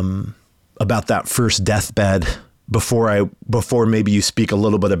wondering about that first deathbed. Before maybe you speak a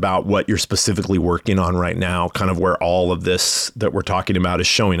little bit about what you're specifically working on right now, kind of where all of this that we're talking about is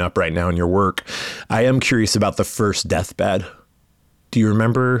showing up right now in your work. I am curious about the first deathbed. Do you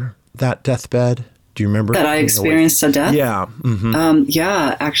remember that deathbed? Do you remember that I experienced a death? Yeah.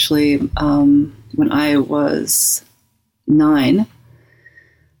 Yeah, actually, when I was 9,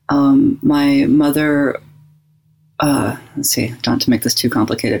 my mother, let's see, not to make this too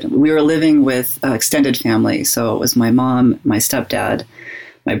complicated. We were living with extended family. So it was my mom, my stepdad,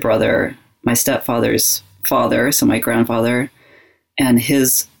 my brother, my stepfather's father, so my grandfather, and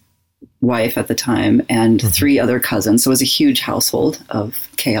his wife at the time, and 3 other cousins. So it was a huge household of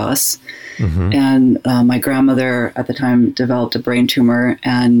chaos. And my grandmother at the time developed a brain tumor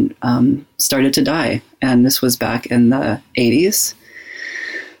and started to die. And this was back in the 80s.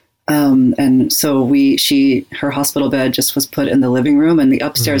 And so her hospital bed just was put in the living room, and the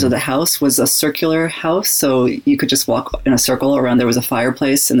upstairs of the house was a circular house. So you could just walk in a circle around. There was a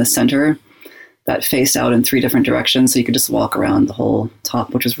fireplace in the center that faced out in 3 different directions. So you could just walk around the whole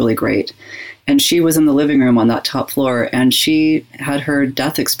top, which was really great. And she was in the living room on that top floor, and she had her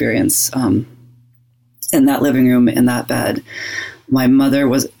death experience in that living room, in that bed. My mother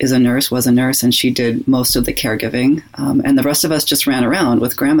was a nurse, and she did most of the caregiving. And the rest of us just ran around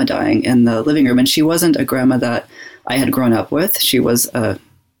with grandma dying in the living room. And she wasn't a grandma that I had grown up with. She was a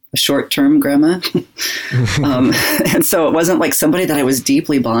short-term grandma. And so it wasn't like somebody that I was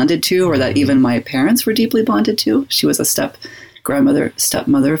deeply bonded to, or that even my parents were deeply bonded to. She was a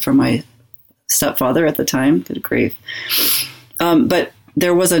stepmother for my stepfather at the time. Good grief. But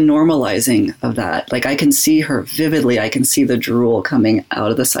there was a normalizing of that. Like, I can see her vividly. I can see the drool coming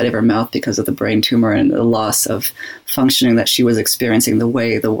out of the side of her mouth because of the brain tumor and the loss of functioning that she was experiencing, the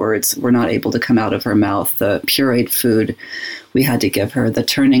way the words were not able to come out of her mouth, the pureed food we had to give her, the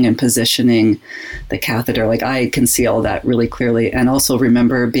turning and positioning, the catheter. Like, I can see all that really clearly, and also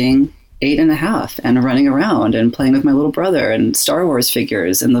remember being 8.5 and running around and playing with my little brother and Star Wars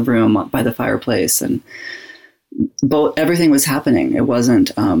figures in the room by the fireplace. And everything was happening. It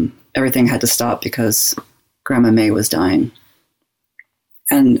wasn't, everything had to stop because Grandma May was dying.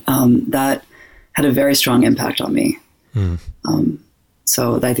 And that had a very strong impact on me.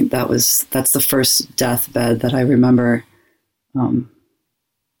 So I think that's the first deathbed that I remember in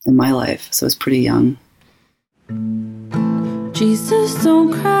my life. So I was pretty young. Jesus,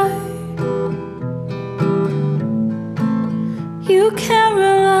 don't cry. You can't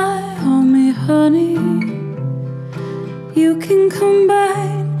rely on me, honey. You can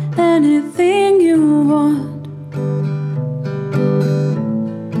combine anything you want.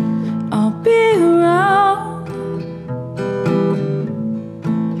 I'll be around.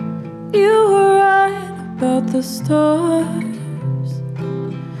 You were right about the stars.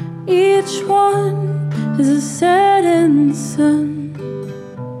 Each one is a setting sun.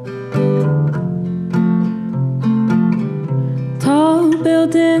 Tall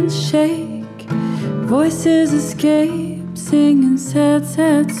buildings shake, voices escape, singing sad,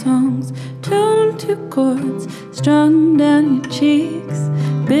 sad songs, tuned to chords strung down your cheeks,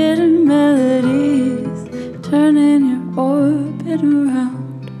 bitter melodies turning your orbit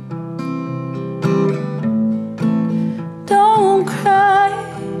around. Don't cry.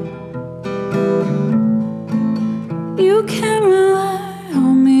 You can rely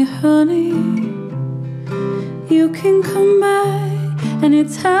on me, honey. You can come by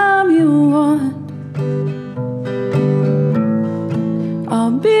anytime you want.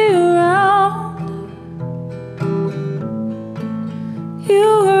 I'll be around. You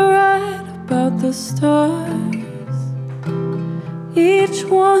were right about the stars. Each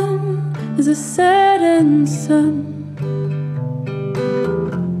one is a setting sun.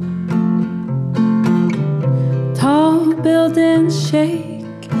 Tall buildings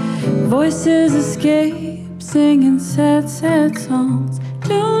shake, voices escape, singing sad, sad songs,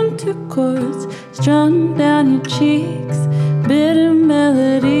 tuned to chords strung down your cheeks, bitter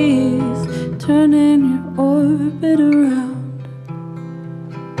melodies turning your orbit around.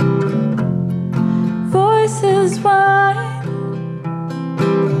 Voices wide,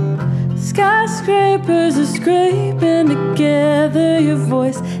 skyscrapers are scraping together. Your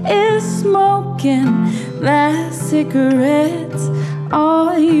voice is smoking last cigarettes,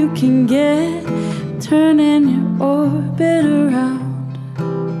 all you can get, turning your orbit around.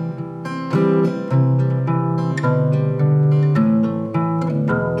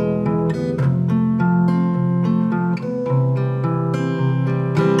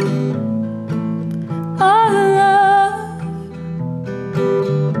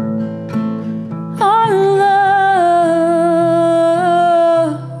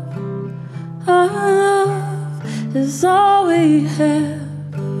 Is all we have.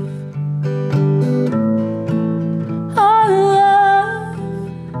 Our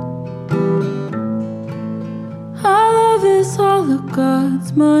love is all of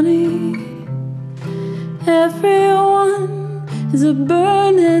God's money. Everyone is a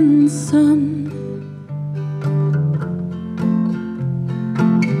burning sun.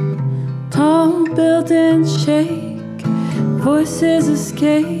 buildings shake, voices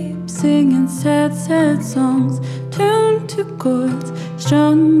escape, singing sad, sad songs, tuned to chords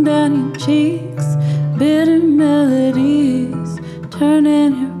strung down your cheeks, bitter melodies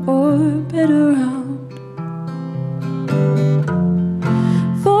turning your orbit around.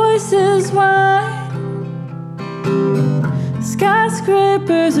 Voices wide,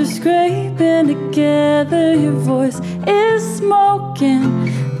 skyscrapers are scraping together. Your voice is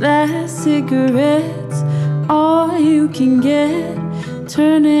smoking last cigarettes, all you can get,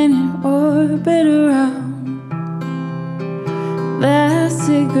 turning your orbit around. Last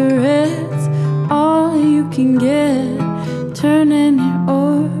cigarettes, all you can get, turning your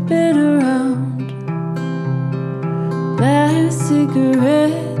orbit around. Last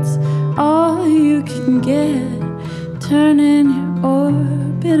cigarettes, all you can get, turning your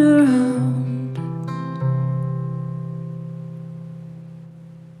orbit around.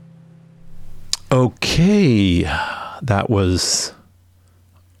 Okay, that was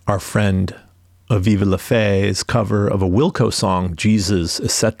our friend Aviva Le Fay's cover of a Wilco song, Jesus,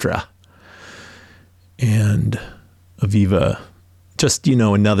 etc. And Aviva, just,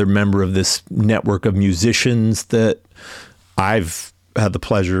 another member of this network of musicians that I've had the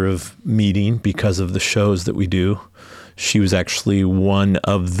pleasure of meeting because of the shows that we do. She was actually one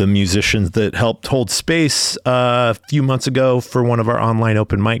of the musicians that helped hold space a few months ago for one of our online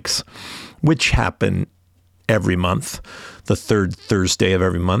open mics, which happen every month, the third Thursday of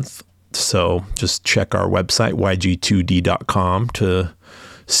every month. So just check our website, yg2d.com, to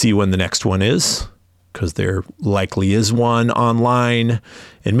see when the next one is, because there likely is one online,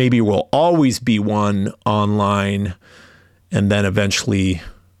 and maybe will always be one online, and then eventually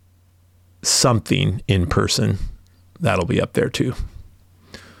something in person. That'll be up there too.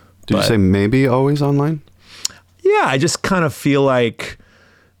 Did you say maybe always online? Yeah, I just kind of feel like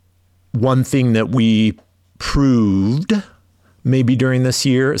one thing that we proved maybe during this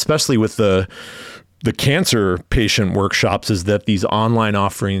year, especially with the cancer patient workshops, is that these online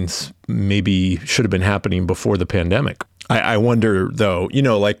offerings maybe should have been happening before the pandemic. I wonder though,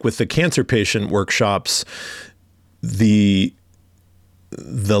 like with the cancer patient workshops, the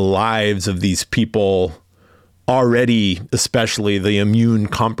lives of these people already, especially the immune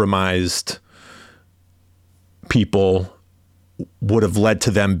compromised people, would have led to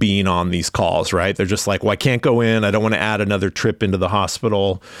them being on these calls, right? They're just like, well, I can't go in. I don't want to add another trip into the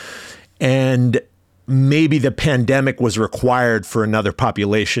hospital. And maybe the pandemic was required for another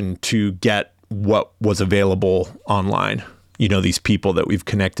population to get what was available online. These people that we've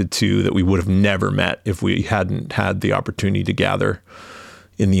connected to that we would have never met if we hadn't had the opportunity to gather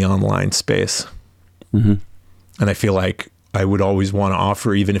in the online space. Mm-hmm. And I feel like I would always want to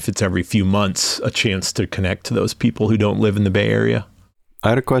offer, even if it's every few months, a chance to connect to those people who don't live in the Bay Area. I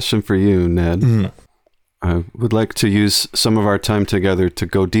had a question for you, Ned. Mm-hmm. I would like to use some of our time together to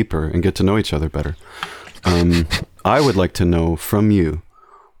go deeper and get to know each other better. I would like to know from you,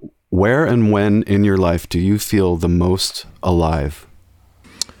 where and when in your life do you feel the most alive?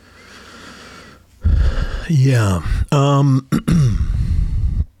 Yeah.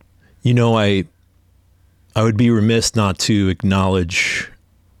 I would be remiss not to acknowledge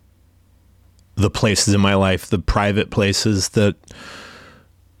the places in my life, the private places that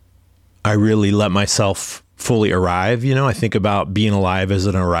I really let myself fully arrive. I think about being alive as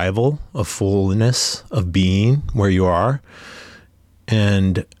an arrival, a fullness of being where you are.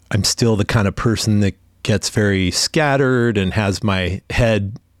 And I'm still the kind of person that gets very scattered and has my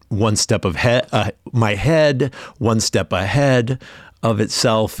head one step ahead of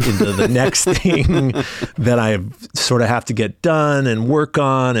itself into the next thing that I sort of have to get done and work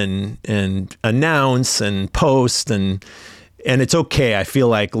on and announce and post and it's okay. I feel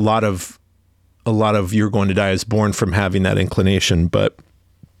like a lot of You're Going to Die is born from having that inclination, but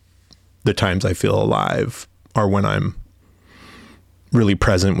the times I feel alive are when I'm really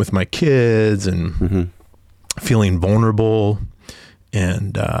present with my kids and mm-hmm. feeling vulnerable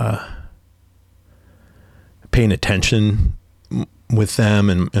and paying attention with them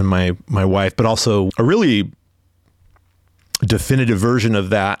and my wife, but also a really definitive version of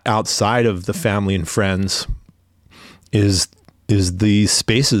that outside of the family and friends is the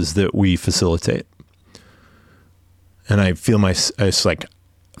spaces that we facilitate. And I feel I just like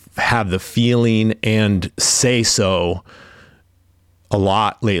have the feeling and say so a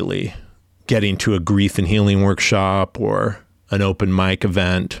lot lately, getting to a grief and healing workshop or an open mic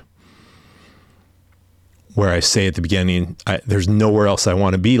event where I say at the beginning, there's nowhere else I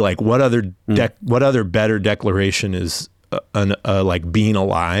want to be. Like what other better declaration is like being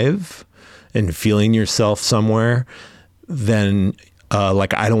alive and feeling yourself somewhere than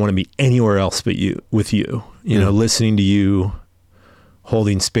like I don't want to be anywhere else but with you, you know, listening to you,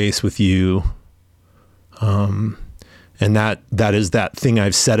 holding space with you. And that is that thing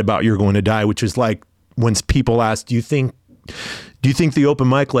I've said about You're Going to Die, which is like when people ask, do you think the open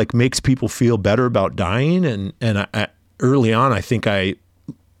mic like makes people feel better about dying? And I early on, I think I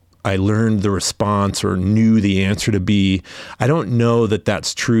learned the response or knew the answer to be, I don't know that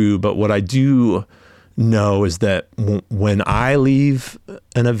that's true, but what I do know is that when I leave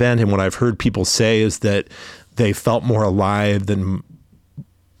an event, and what I've heard people say is that they felt more alive than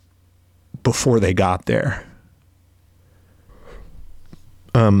before they got there.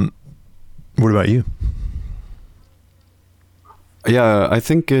 What about you? Yeah, I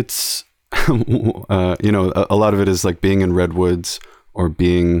think it's, you know, a lot of it is like being in redwoods or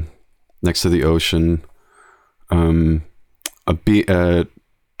being next to the ocean,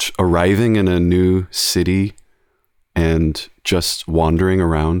 arriving in a new city and just wandering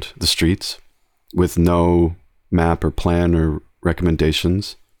around the streets with no map or plan or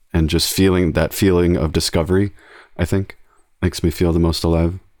recommendations, and just feeling that feeling of discovery, I think makes me feel the most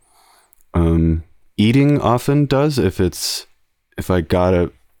alive. Eating often does, if I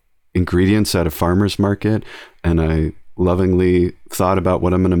got ingredients at a farmer's market and I lovingly thought about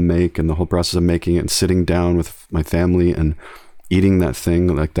what I'm going to make and the whole process of making it, and sitting down with my family and eating that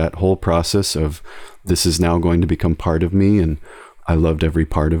thing, like that whole process of this is now going to become part of me, and I loved every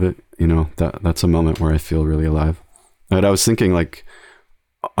part of it. You know, that's a moment where I feel really alive. And I was thinking like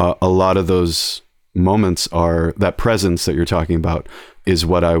a lot of those moments are that presence that you're talking about is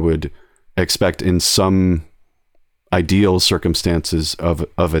what I would expect in some ideal circumstances of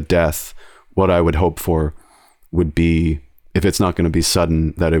a death. What I would hope for would be, if it's not going to be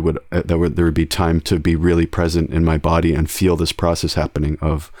sudden, that there would be time to be really present in my body and feel this process happening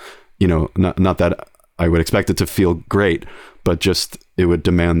of, you know, not that I would expect it to feel great, but just it would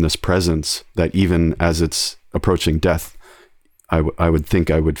demand this presence that even as it's approaching death, I would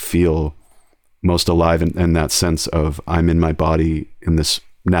think I would feel most alive in that sense of I'm in my body in this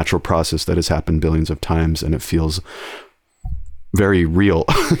natural process that has happened billions of times, and it feels very real.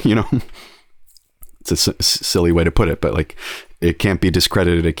 You know, it's a silly way to put it, but like it can't be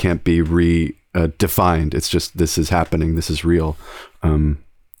discredited, it can't be defined. It's just, this is happening, this is real. And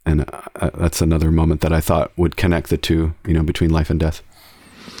that's another moment that I thought would connect the two, you know, between life and death.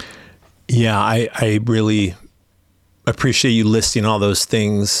 Yeah, I really appreciate you listing all those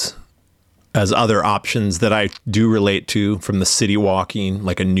things as other options that I do relate to, from the city walking,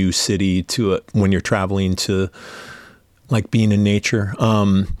 like a new city, to when you're traveling, to like being in nature.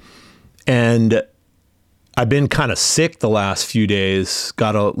 And I've been kind of sick the last few days,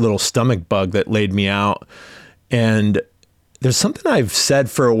 got a little stomach bug that laid me out. And there's something I've said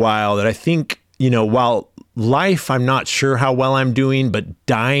for a while that I think, you know, while life, I'm not sure how well I'm doing, but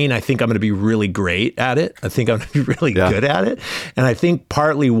dying, I think I'm going to be really great at it. I think I'm going to be really good at it. And I think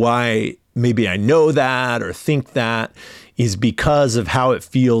partly why maybe I know that or think that is because of how it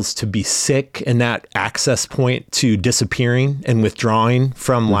feels to be sick, and that access point to disappearing and withdrawing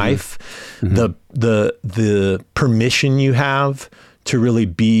from life, the permission you have to really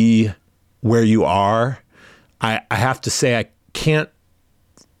be where you are. I have to say, I can't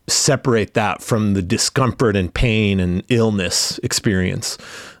separate that from the discomfort and pain and illness experience.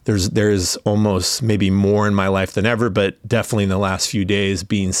 There's almost maybe more in my life than ever, but definitely in the last few days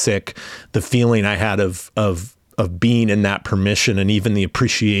being sick, the feeling I had of being in that permission, and even the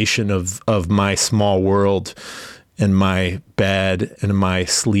appreciation of my small world and my bed and my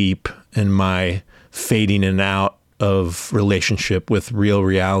sleep and my fading in and out of relationship with real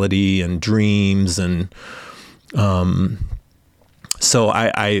reality and dreams. And so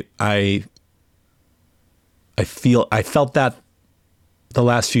I felt that the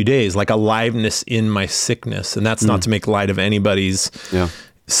last few days, like aliveness in my sickness. And that's not to make light of anybody's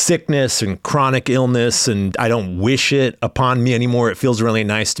sickness and chronic illness, and I don't wish it upon me anymore. It feels really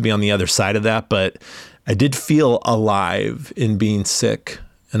nice to be on the other side of that, but I did feel alive in being sick,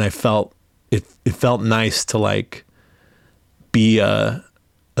 and I felt it felt nice to like be a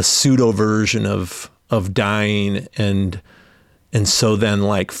pseudo version of dying, and so then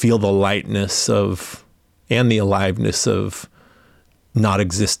like feel the lightness of and the aliveness of not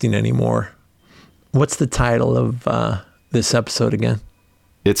existing anymore. What's the title of this episode again?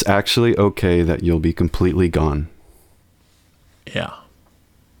 It's actually okay that you'll be completely gone. Yeah.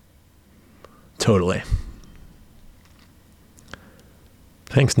 Totally.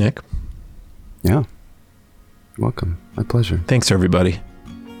 Thanks, Nick. Yeah. Welcome. My pleasure. Thanks, everybody.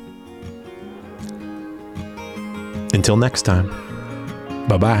 Until next time.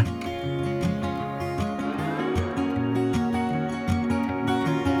 Bye-bye.